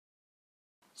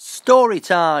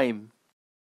Storytime!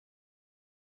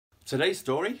 Today's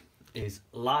story is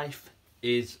Life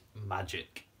is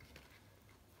Magic.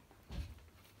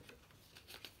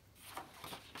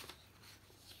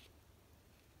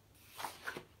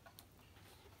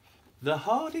 The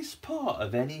hardest part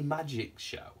of any magic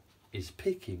show is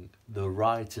picking the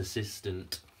right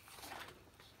assistant.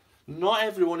 Not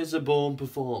everyone is a born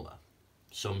performer.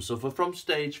 Some suffer from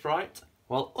stage fright,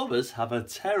 while others have a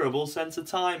terrible sense of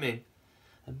timing.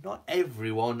 And not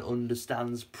everyone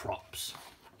understands props.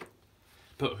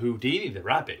 But Houdini the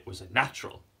rabbit was a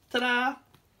natural. Ta-da!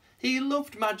 He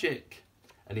loved magic,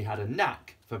 and he had a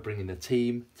knack for bringing the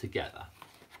team together.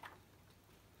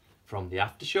 From the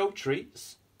after-show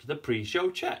treats to the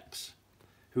pre-show checks,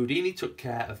 Houdini took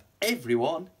care of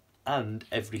everyone and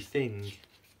everything.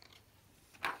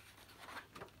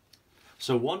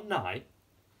 So one night,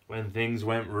 when things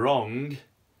went wrong,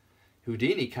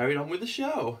 Houdini carried on with the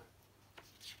show.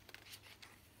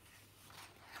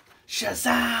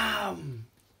 Shazam!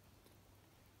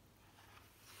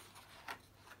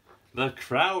 The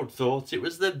crowd thought it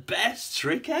was the best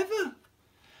trick ever.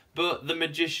 But the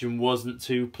magician wasn't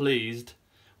too pleased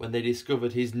when they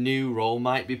discovered his new role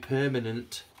might be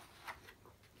permanent.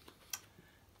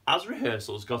 As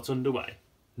rehearsals got underway,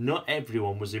 not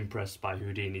everyone was impressed by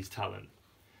Houdini's talent,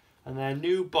 and their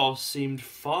new boss seemed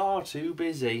far too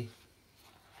busy.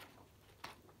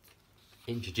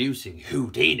 Introducing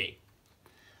Houdini.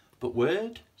 But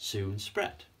word soon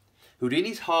spread.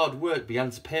 Houdini's hard work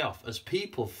began to pay off as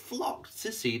people flocked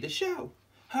to see the show.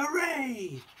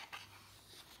 Hooray!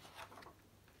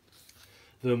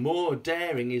 The more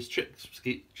daring his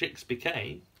tricks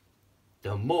became,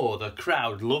 the more the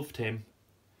crowd loved him.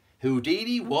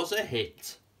 Houdini was a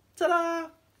hit. Ta-da!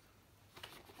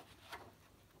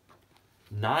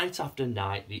 Night after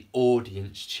night, the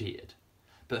audience cheered.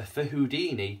 But for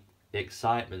Houdini, the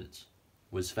excitement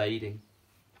was fading.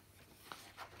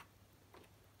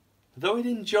 Though he'd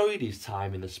enjoyed his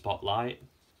time in the spotlight,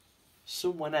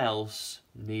 someone else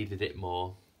needed it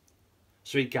more.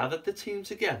 So he gathered the team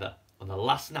together on the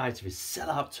last night of his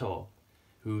sellout tour.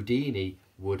 Houdini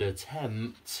would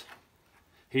attempt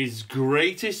his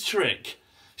greatest trick,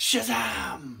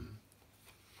 Shazam!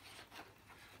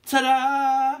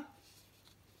 Ta-da!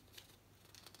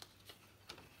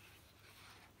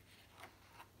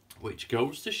 Which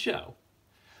goes to show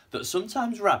that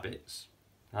sometimes rabbits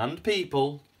and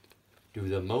people do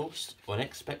the most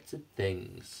unexpected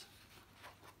things.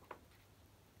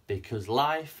 Because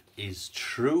life is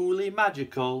truly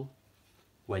magical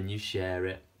when you share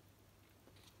it.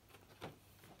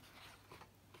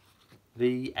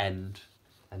 The end.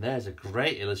 And there's a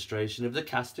great illustration of the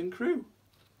cast and crew.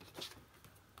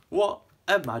 What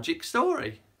a magic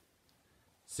story.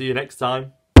 See you next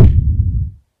time.